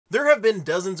There have been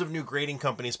dozens of new grading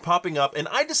companies popping up, and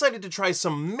I decided to try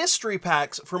some mystery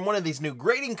packs from one of these new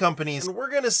grading companies, and we're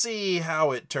gonna see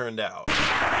how it turned out.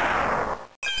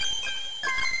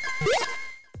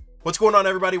 What's going on,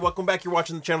 everybody? Welcome back. You're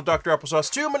watching the channel Dr. Applesauce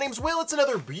 2. My name's Will. It's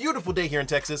another beautiful day here in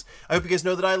Texas. I hope you guys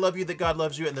know that I love you, that God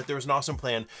loves you, and that there's an awesome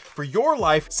plan for your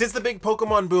life. Since the big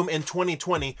Pokemon boom in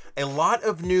 2020, a lot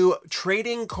of new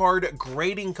trading card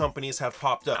grading companies have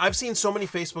popped up. I've seen so many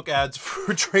Facebook ads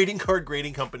for trading card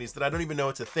grading companies that I don't even know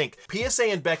what to think.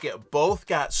 PSA and Beckett both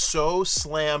got so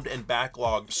slammed and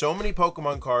backlogged, so many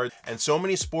Pokemon cards and so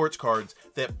many sports cards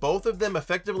that both of them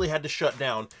effectively had to shut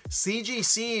down.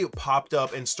 CGC popped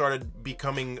up and started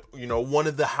becoming, one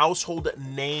of the household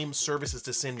name services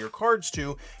to send your cards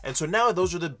to. And so now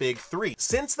those are the big three.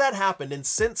 Since that happened, and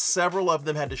since several of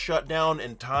them had to shut down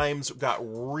and times got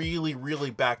really, really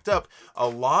backed up, a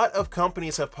lot of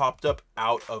companies have popped up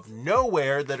out of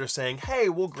nowhere that are saying, hey,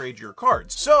 we'll grade your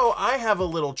cards. So I have a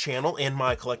little channel in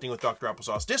my Collecting with Dr.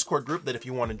 Applesauce Discord group that if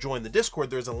you want to join the Discord,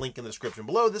 there's a link in the description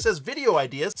below that says video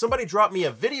ideas. Somebody dropped me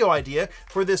a video idea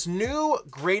for this new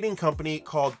grading company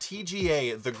called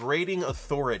TGA, the Grading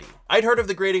Authority. I'd heard of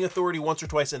the Grading Authority once or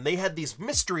twice, and they had these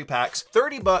mystery packs,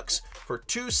 30 bucks for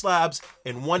 2 slabs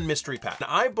and 1 mystery pack. Now,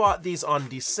 I bought these on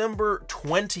December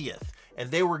 20th. And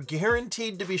they were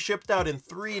guaranteed to be shipped out in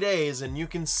 3 days, and you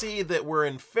can see that we're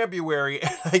in February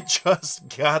and I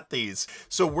just got these.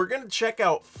 So we're gonna check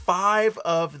out 5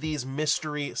 of these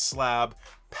mystery slab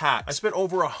packs. I spent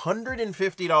over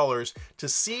 $150 to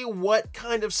see what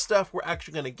kind of stuff we're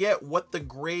actually going to get, what the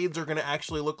grades are going to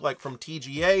actually look like from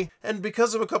TGA, and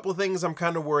because of a couple of things, I'm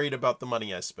kind of worried about the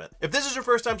money I spent. If this is your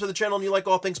first time to the channel and you like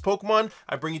all things Pokemon,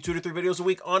 I bring you 2 to 3 videos a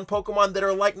week on Pokemon that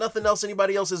are like nothing else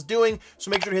anybody else is doing, so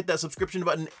make sure to hit that subscription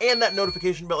button and that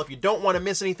notification bell if you don't want to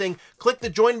miss anything. Click the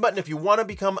join button if you want to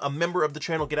become a member of the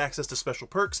channel, get access to special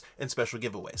perks and special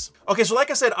giveaways. Okay, so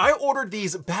like I said, I ordered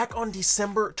these back on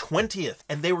December 20th,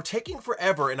 and they were taking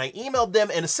forever, and I emailed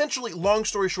them, and essentially, long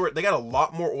story short, they got a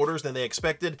lot more orders than they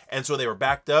expected, and so they were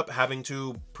backed up, having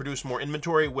to produce more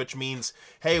inventory, which means,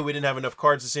 hey, we didn't have enough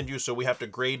cards to send you, so we have to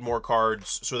grade more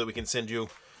cards so that we can send you.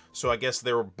 So I guess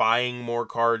they were buying more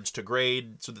cards to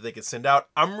grade so that they could send out.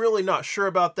 I'm really not sure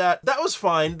about that. That was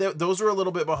fine. Those were a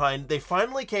little bit behind. They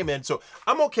finally came in, so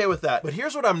I'm okay with that. But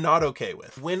here's what I'm not okay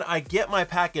with. When I get my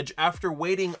package after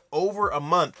waiting over a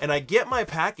month, and I get my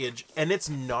package and it's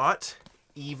not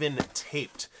even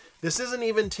taped. This isn't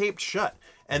even taped shut.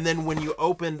 And then when you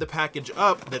open the package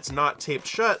up that's not taped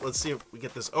shut, let's see if we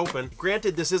get this open.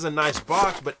 Granted, this is a nice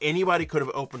box, but anybody could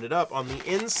have opened it up. On the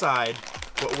inside,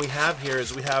 what we have here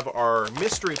is we have our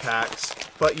mystery packs,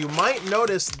 but you might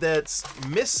notice that's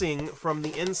missing from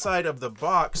the inside of the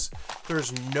box.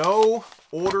 There's no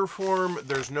order form,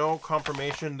 there's no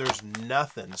confirmation, there's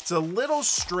nothing. It's a little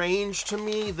strange to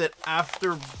me that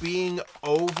after being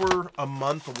over a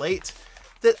month late,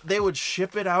 that they would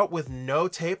ship it out with no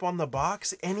tape on the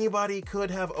box. Anybody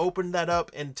could have opened that up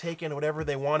and taken whatever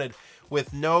they wanted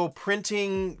with no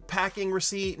printing, packing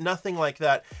receipt, nothing like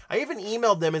that. I even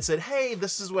emailed them and said, hey,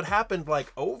 this is what happened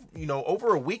like,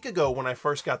 over a week ago when I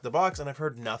first got the box, and I've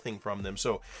heard nothing from them.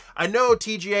 So I know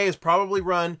TGA is probably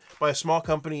run by a small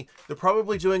company. They're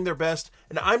probably doing their best.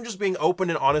 And I'm just being open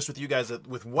and honest with you guys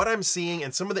with what I'm seeing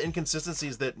and some of the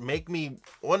inconsistencies that make me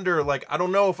wonder, like, I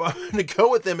don't know if I'm gonna go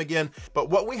with them again. But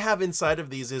what we have inside of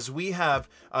these is we have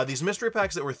these mystery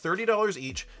packs that were $30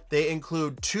 each. They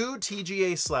include 2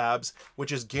 TGA slabs,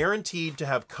 which is guaranteed to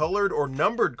have colored or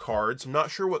numbered cards. I'm not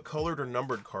sure what colored or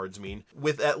numbered cards mean,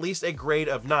 with at least a grade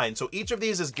of 9. So each of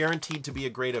these is guaranteed to be a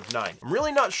grade of 9. I'm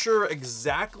really not sure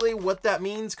exactly what that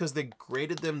means because they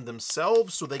graded them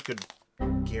themselves so they could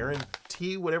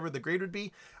guarantee whatever the grade would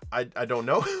be. I don't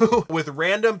know. With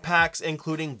random packs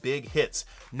including big hits.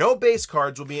 No base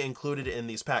cards will be included in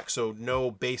these packs, so no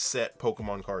base set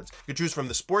Pokemon cards. You can choose from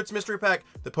the Sports Mystery Pack,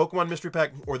 the Pokemon Mystery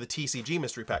Pack, or the TCG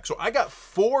Mystery Pack. So I got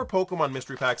 4 Pokemon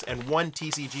Mystery Packs and 1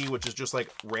 TCG, which is just like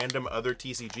random other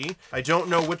TCG. I don't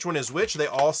know which one is which. They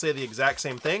all say the exact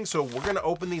same thing. So we're gonna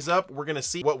open these up. We're gonna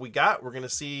see what we got. We're gonna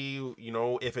see,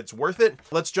 if it's worth it.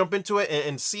 Let's jump into it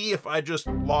and see if I just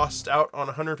lost out on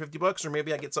 150 bucks or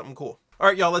maybe I get something cool. All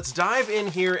right, y'all, let's dive in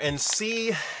here and see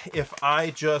if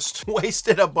I just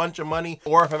wasted a bunch of money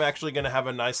or if I'm actually gonna have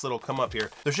a nice little come up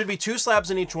here. There should be 2 slabs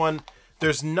in each one.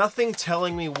 There's nothing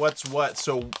telling me what's what.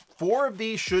 So 4 of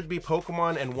these should be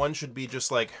Pokemon and 1 should be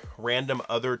just like random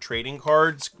other trading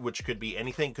cards, which could be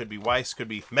anything. Could be Weiss, could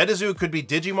be Metazoo, could be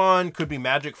Digimon, could be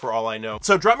Magic for all I know.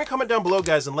 So drop me a comment down below,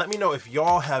 guys, and let me know if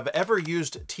y'all have ever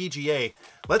used TGA.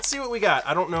 Let's see what we got.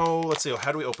 I don't know. Let's see.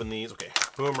 How do we open these? Okay,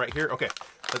 boom, right here. Okay,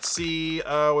 Let's see,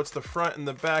 what's the front and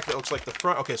the back? It looks like the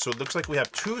front. Okay, so it looks like we have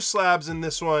 2 slabs in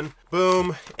this one.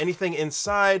 Boom. Anything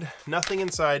inside? Nothing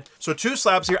inside. So 2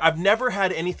 slabs here. I've never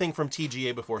had anything from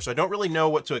TGA before, so I don't really know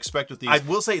what to expect with these. I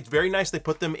will say it's very nice they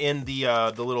put them in the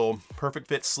little perfect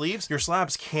fit sleeves. Your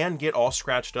slabs can get all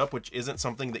scratched up, which isn't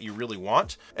something that you really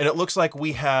want. And it looks like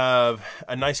we have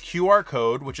a nice QR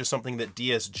code, which is something that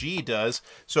DSG does.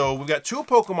 So we've got 2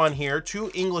 Pokemon here,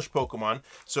 2 English Pokemon.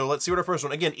 So let's see what our first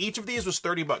one. Again, each of these was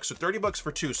 30 bucks, so 30 bucks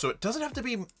for 2, so it doesn't have to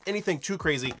be anything too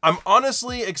crazy. I'm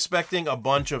honestly expecting a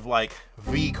bunch of like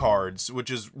V cards, which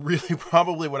is really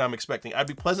probably what I'm expecting. I'd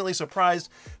be pleasantly surprised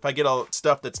if I get all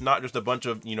stuff that's not just a bunch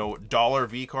of, you know, dollar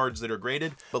V cards that are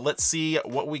graded. But let's see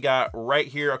what we got right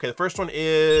here. Okay, the first one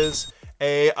is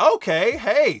okay,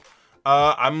 hey,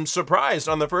 I'm surprised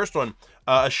on the first one.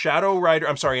 A Shadow Rider,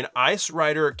 I'm sorry, an Ice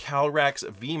Rider Calyrex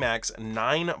VMAX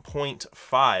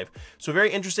 9.5. So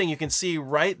very interesting. You can see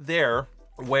right there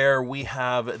where we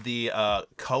have the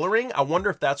coloring. I wonder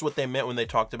if that's what they meant when they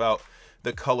talked about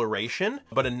the coloration.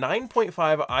 But a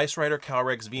 9.5 Ice Rider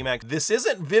Calyrex VMAX. This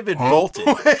isn't Vivid Voltage.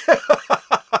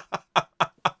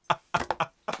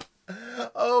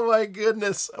 Oh my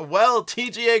goodness. Well,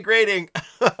 TGA grading.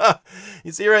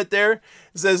 You see right there?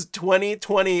 It says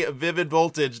 2020 Vivid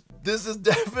Voltage. This is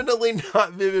definitely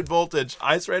not Vivid Voltage.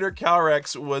 Ice Rider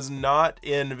Calyrex was not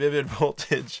in Vivid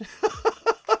Voltage.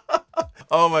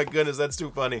 Oh my goodness, that's too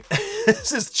funny.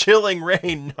 This is Chilling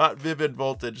Rain, not Vivid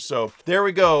Voltage. So there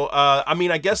we go. I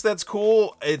mean, I guess that's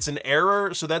cool. It's an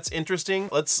error, so that's interesting.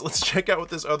 Let's check out what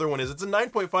this other one is. It's a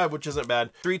 9.5, which isn't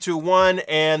bad. 3, 2, 1,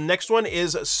 and next one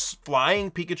is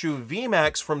Flying Pikachu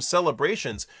VMAX from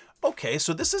Celebrations. Okay,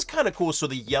 so this is kind of cool. So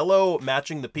the yellow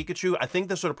matching the Pikachu, I think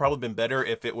this would have probably been better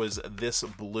if it was this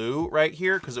blue right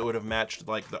here, because it would have matched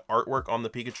like the artwork on the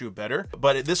Pikachu better.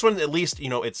 But this one, at least, you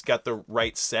know, it's got the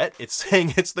right set. It's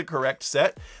saying it's the correct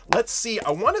set. Let's see. I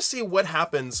want to see what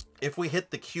happens if we hit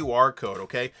the QR code,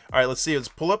 okay? All right, let's see. Let's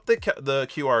pull up the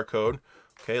QR code.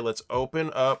 Okay, let's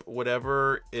open up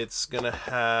whatever it's going to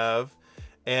have.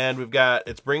 And we've got,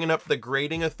 it's bringing up the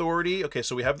grading authority. Okay,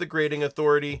 so we have the grading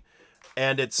authority.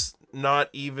 And it's not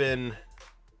even,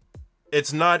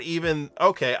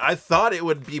 okay, I thought it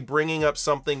would be bringing up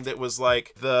something that was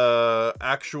like the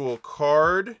actual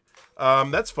card.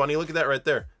 That's funny. Look at that right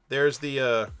there. There's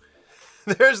the,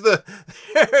 there's the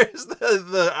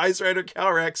Ice Rider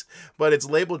Calyrex, but it's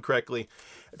labeled correctly.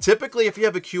 Typically, if you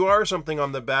have a QR or something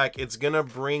on the back, it's going to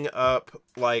bring up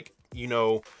like, you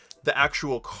know, the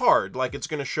actual card. Like it's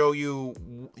going to show you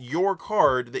your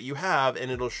card that you have, and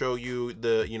it'll show you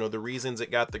the, you know, the reasons it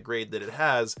got the grade that it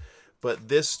has. But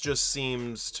this just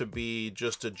seems to be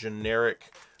just a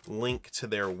generic link to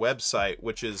their website,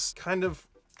 which is kind of,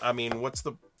 I mean, what's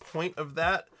the point of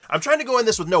that? I'm trying to go in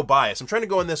this with no bias. I'm trying to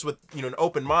go in this with, you know, an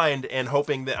open mind and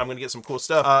hoping that I'm going to get some cool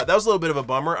stuff. That was a little bit of a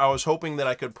bummer. I was hoping that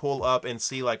I could pull up and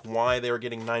see like why they were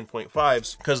getting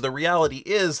 9.5s, because the reality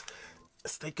is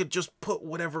they could just put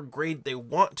whatever grade they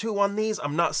want to on these.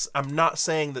 I'm not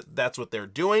saying that that's what they're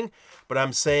doing, but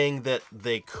I'm saying that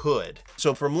they could.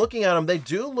 So from looking at them, they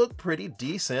do look pretty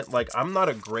decent. Like, I'm not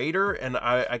a grader, and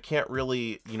I can't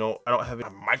really, you know, I don't have a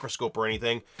microscope or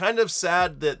anything. Kind of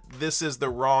sad that this is the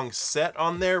wrong set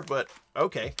on there, but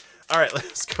okay. All right,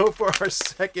 let's go for our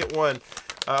second one.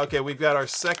 Okay, we've got our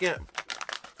second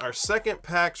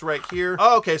packs right here.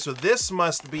 Oh, okay, so this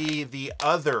must be the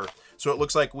other. So it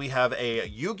looks like we have a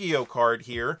Yu-Gi-Oh card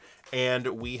here, and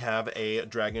we have a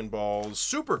Dragon Ball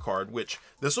Super card, which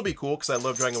this will be cool because I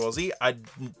love Dragon Ball Z. I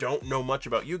don't know much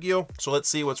about Yu-Gi-Oh. So let's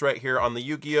see what's right here on the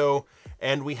Yu-Gi-Oh.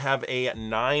 And we have a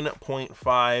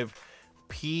 9.5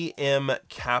 PM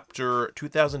Captor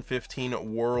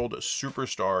 2015 World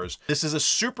Superstars. This is a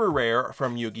super rare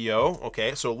from Yu-Gi-Oh.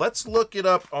 Okay, so let's look it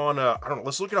up on, I don't know,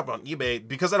 let's look it up on eBay,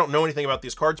 because I don't know anything about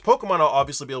these cards. Pokemon, I'll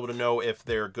obviously be able to know if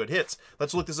they're good hits.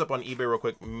 Let's look this up on eBay real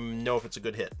quick, know if it's a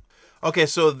good hit. Okay,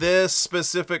 so this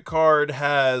specific card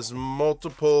has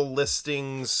multiple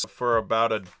listings for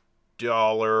about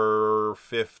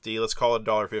 $1.50. Let's call it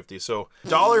 $1.50. So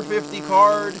 $1.50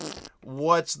 card.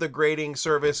 What's the grading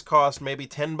service cost? Maybe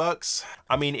 10 bucks.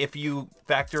 I mean, if you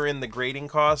factor in the grading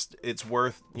cost, it's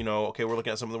worth, you know, okay, we're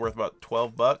looking at something worth about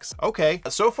 12 bucks. Okay,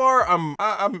 so far I'm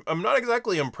not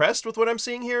exactly impressed with what I'm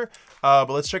seeing here, but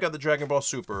let's check out the Dragon Ball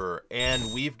Super.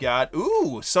 And we've got,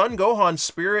 ooh, Son Gohan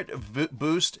Spirit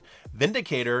Boost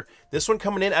Vindicator. This one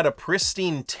coming in at a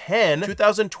pristine 10.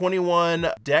 2021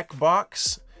 deck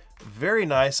box. Very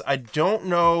nice. I don't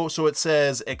know. So it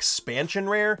says expansion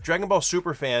rare. Dragon Ball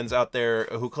Super fans out there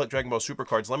who collect Dragon Ball Super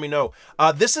cards, let me know.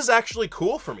 This is actually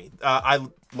cool for me. I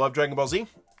love Dragon Ball Z.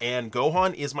 and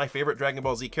Gohan is my favorite Dragon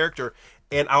Ball Z character.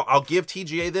 And I'll give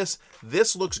TGA this.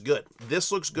 This looks good.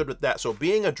 This looks good with that. So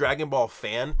being a Dragon Ball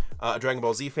fan, a Dragon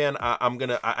Ball Z fan,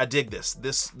 I dig this.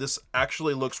 This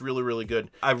actually looks really, really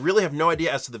good. I really have no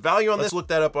idea as to the value on this. Let's look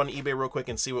that up on eBay real quick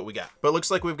and see what we got. But it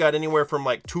looks like we've got anywhere from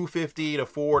like $2.50 to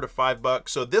 $4 to $5.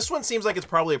 So this one seems like it's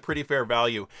probably a pretty fair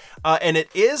value. And it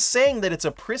is saying that it's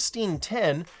a pristine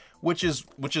 10, which is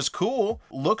cool.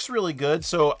 Looks really good.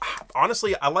 So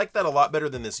honestly, I like that a lot better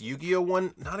than this Yu-Gi-Oh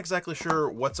one. Not exactly sure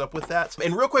what's up with that.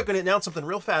 And real quick, I'm gonna announce something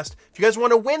real fast. If you guys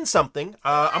want to win something,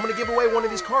 I'm gonna give away one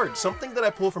of these cards. Something that I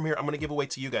pull from here, I'm gonna give away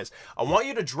to you guys. I want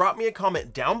you to drop me a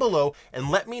comment down below and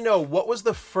let me know what was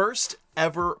the first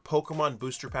ever Pokemon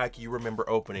booster pack you remember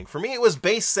opening. For me, it was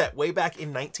base set way back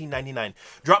in 1999.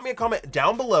 Drop me a comment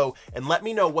down below and let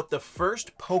me know what the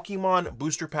first Pokemon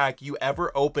booster pack you ever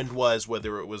opened was,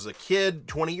 whether it was a kid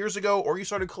 20 years ago or you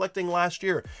started collecting last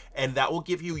year. And that will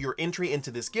give you your entry into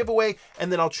this giveaway,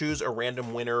 and then I'll choose a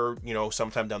random winner, you know,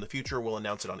 sometime down the future. We'll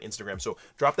announce it on Instagram. So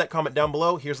drop that comment down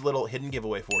below. Here's a little hidden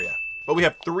giveaway for you. But we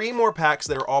have 3 more packs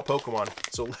that are all Pokemon.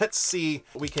 So let's see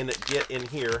what we can get in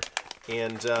here.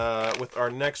 And with our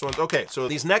next ones, okay, so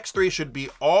these next 3 should be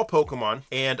all Pokemon,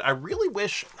 and I really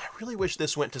wish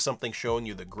this went to something showing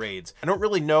you the grades. I don't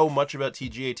really know much about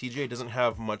TGA. TGA doesn't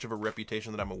have much of a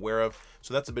reputation that I'm aware of,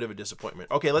 so that's a bit of a disappointment.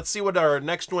 Okay, let's see what our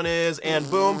next one is, and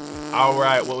boom. All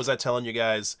right, what was I telling you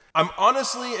guys? I'm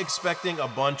honestly expecting a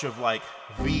bunch of like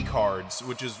V cards,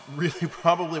 which is really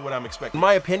probably what I'm expecting. In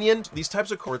my opinion, these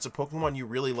types of cards of Pokemon you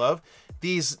really love,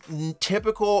 these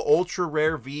typical ultra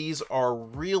rare Vs are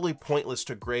really pointless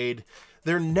to grade.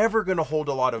 They're never going to hold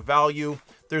a lot of value.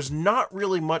 There's not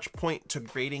really much point to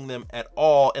grading them at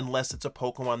all unless it's a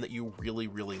Pokemon that you really,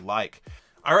 really like.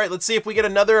 All right, let's see if we get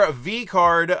another V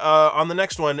card on the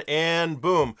next one, and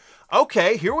boom.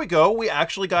 Okay, here we go. We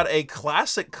actually got a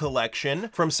classic collection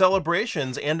from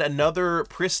Celebrations and another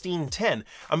pristine 10.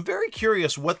 I'm very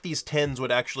curious what these 10s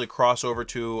would actually cross over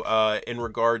to in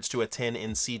regards to a 10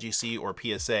 in CGC or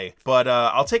PSA. But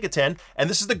I'll take a 10. And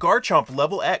this is the Garchomp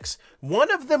Level X.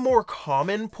 One of the more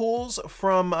common pulls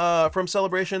from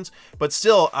Celebrations, but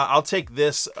still, I'll take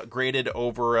this graded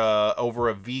over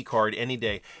a V card any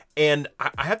day. And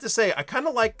I have to say, I kind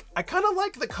of like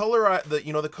the color, the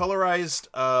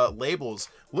colorized labels.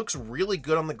 Looks really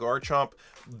good on the Garchomp.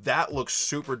 That looks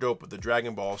super dope with the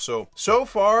Dragon Ball. So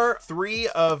far, 3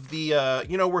 of the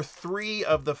we're 3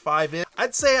 of the 5 in.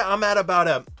 I'd say I'm at about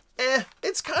a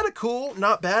it's kind of cool,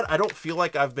 not bad. I don't feel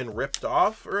like I've been ripped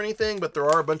off or anything, but there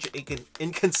are a bunch of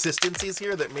inconsistencies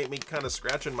here that make me kind of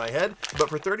scratch in my head. But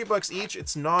for 30 bucks each,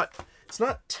 it's not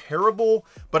terrible,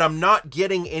 but I'm not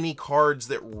getting any cards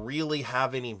that really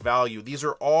have any value. These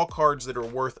are all cards that are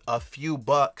worth a few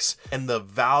bucks, and the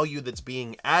value that's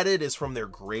being added is from their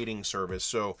grading service.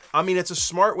 So, I mean, it's a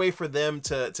smart way for them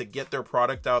to get their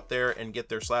product out there and get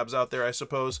their slabs out there, I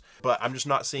suppose, but I'm just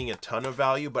not seeing a ton of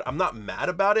value, but I'm not mad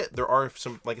about it. There are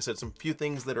some, like I said, some few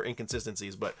things that are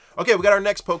inconsistencies, but okay, we got our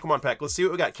next Pokemon pack. Let's see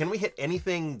what we got. Can we hit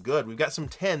anything good? We've got some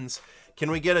 10s.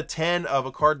 Can we get a 10 of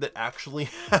a card that actually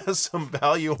has some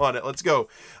value on it? Let's go.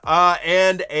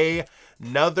 And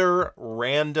another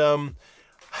random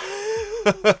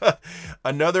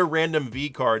another random V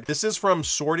card. This is from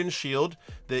Sword and Shield,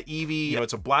 the Eevee,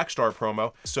 it's a Black Star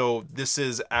promo. So this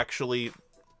is actually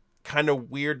kind of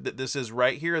weird that this is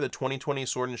right here, the 2020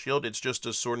 Sword and Shield. It's just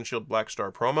a Sword and Shield Black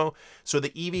Star promo. So the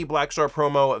Eevee Black Star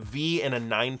promo V and a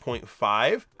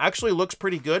 9.5 actually looks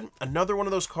pretty good. Another one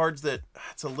of those cards that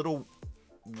it's a little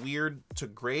weird to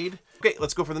grade. Okay,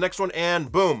 let's go for the next one,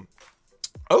 and boom.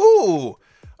 Oh,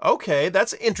 okay,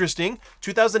 that's interesting.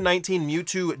 2019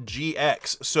 Mewtwo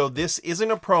GX. So this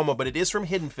isn't a promo, but it is from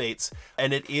Hidden Fates,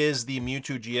 and it is the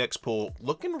Mewtwo GX pull.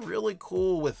 Looking really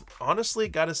cool with, honestly,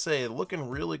 gotta say, looking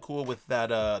really cool with that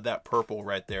that purple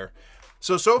right there.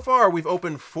 So far, we've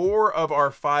opened 4 of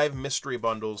our 5 mystery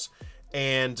bundles.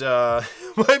 And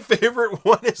my favorite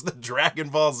one is the Dragon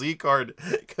Ball Z card,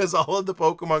 because all of the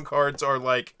Pokemon cards are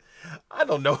like, I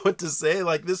don't know what to say.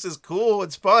 Like, this is cool.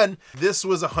 It's fun. This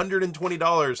was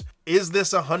 $120. Is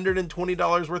this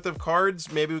 $120 worth of cards?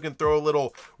 Maybe we can throw a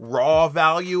little raw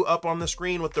value up on the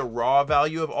screen, what the raw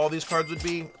value of all these cards would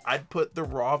be. I'd put the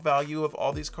raw value of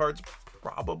all these cards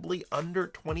probably under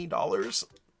 $20.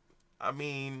 I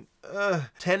mean,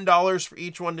 $10 for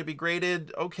each one to be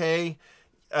graded. Okay.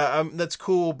 That's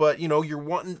cool, but you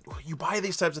buy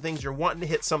these types of things, you're wanting to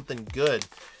hit something good.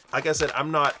 Like I said, I'm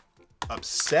not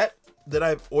upset that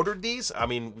I've ordered these. I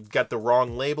mean, we've got the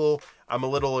wrong label. I'm a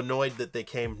little annoyed that they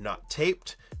came not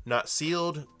taped, not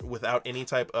sealed, without any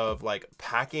type of like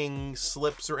packing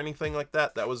slips or anything like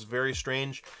that. That was very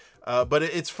strange. But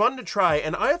it's fun to try,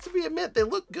 and I have to admit, they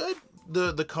look good.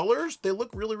 The colors, they look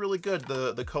really, really good,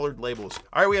 the colored labels.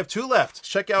 All right, we have 2 left.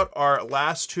 Check out our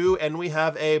last 2, and we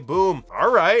have a boom.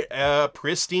 All right,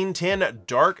 pristine tin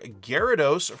dark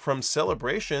Gyarados from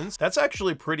Celebrations. That's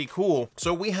actually pretty cool.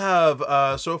 So we have,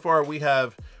 so far we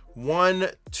have 1,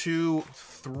 2,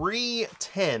 3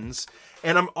 10s,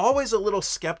 and I'm always a little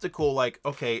skeptical, like,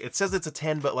 okay, it says it's a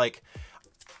 10, but like,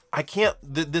 I can't,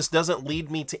 this doesn't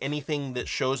lead me to anything that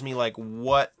shows me like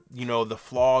what, you know, the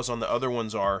flaws on the other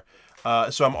ones are.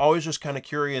 So I'm always just kind of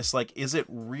curious, like, is it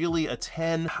really a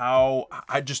 10? How,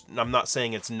 I'm not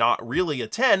saying it's not really a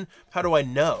 10. How do I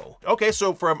know? Okay,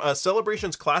 so from a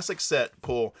Celebrations Classic set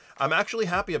pull, I'm actually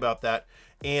happy about that.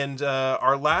 And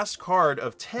our last card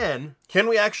of 10, can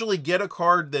we actually get a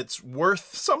card that's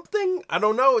worth something? I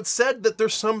don't know. It said that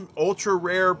there's some ultra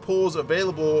rare pulls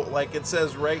available, like it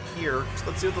says right here. So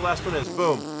let's see what the last one is.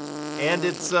 Boom. And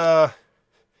it's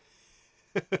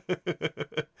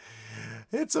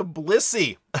it's a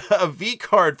Blissey, a V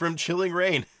card from Chilling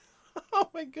Reign. Oh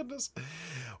my goodness.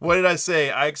 What did I say?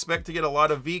 I expect to get a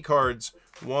lot of V cards.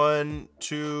 1,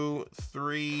 2,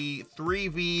 3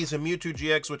 Vs, a Mewtwo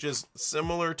GX, which is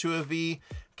similar to a V,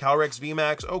 Calyrex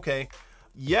VMAX. Okay.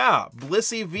 Yeah,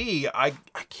 Blissey V. I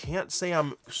can't say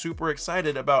I'm super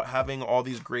excited about having all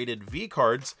these graded V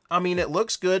cards. I mean, it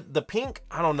looks good. The pink,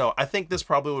 I don't know. I think this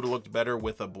probably would have looked better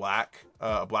with a black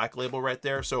label right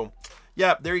there. So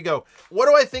yeah, there you go. What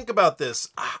do I think about this?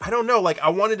 I don't know. Like, I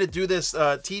wanted to do this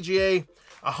TGA,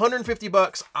 150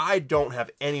 bucks. I don't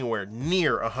have anywhere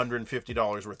near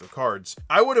 $150 worth of cards.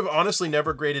 I would have honestly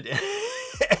never graded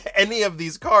any of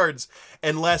these cards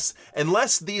unless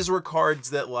these were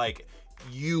cards that, like,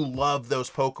 you love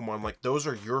those Pokemon, like those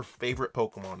are your favorite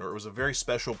Pokemon, or it was a very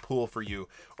special pull for you,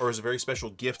 or it was a very special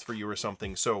gift for you or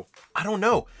something. So I don't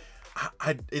know.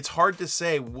 It's hard to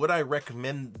say. Would I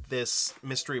recommend this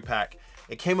mystery pack?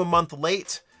 It came a month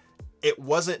late. It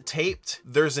wasn't taped.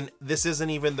 This isn't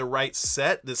even the right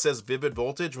set. This says Vivid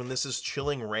Voltage when this is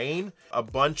Chilling Reign. A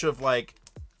bunch of like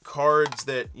cards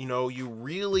that, you know, you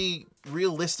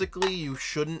realistically, you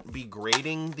shouldn't be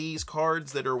grading these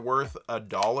cards that are worth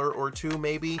 $1 or $2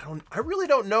 maybe. I really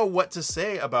don't know what to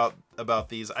say about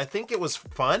these. I think it was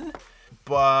fun,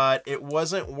 but it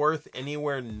wasn't worth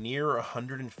anywhere near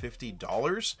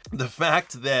 $150. The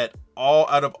fact that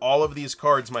out of all of these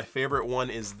cards, my favorite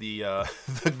one is the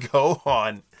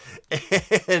Gohan,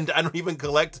 and I don't even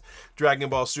collect Dragon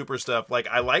Ball Super stuff. Like,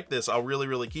 I like this. I'll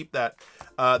really keep that.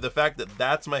 The fact that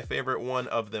that's my favorite one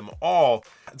of them all,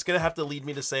 it's gonna have to lead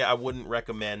me to say I wouldn't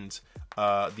recommend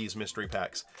these mystery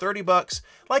packs. 30 bucks.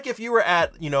 Like if you were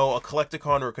at, you know, a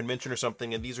Collecticon or a convention or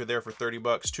something and these are there for 30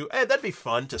 bucks too, hey, that'd be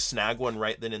fun to snag one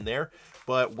right then and there.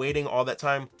 But waiting all that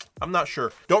time, I'm not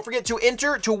sure. Don't forget to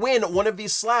enter to win one of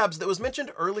these slabs that was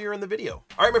mentioned earlier in the video.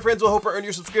 All right, my friends, well, I hope I earned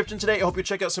your subscription today. I hope you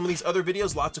check out some of these other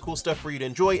videos. Lots of cool stuff for you to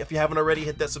enjoy. If you haven't already,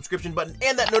 hit that subscription button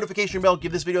and that notification bell.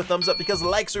 Give this video a thumbs up because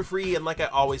likes are free. And like I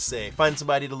always say, find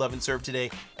somebody to love and serve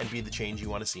today and be the change you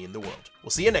want to see in the world.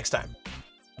 We'll see you next time.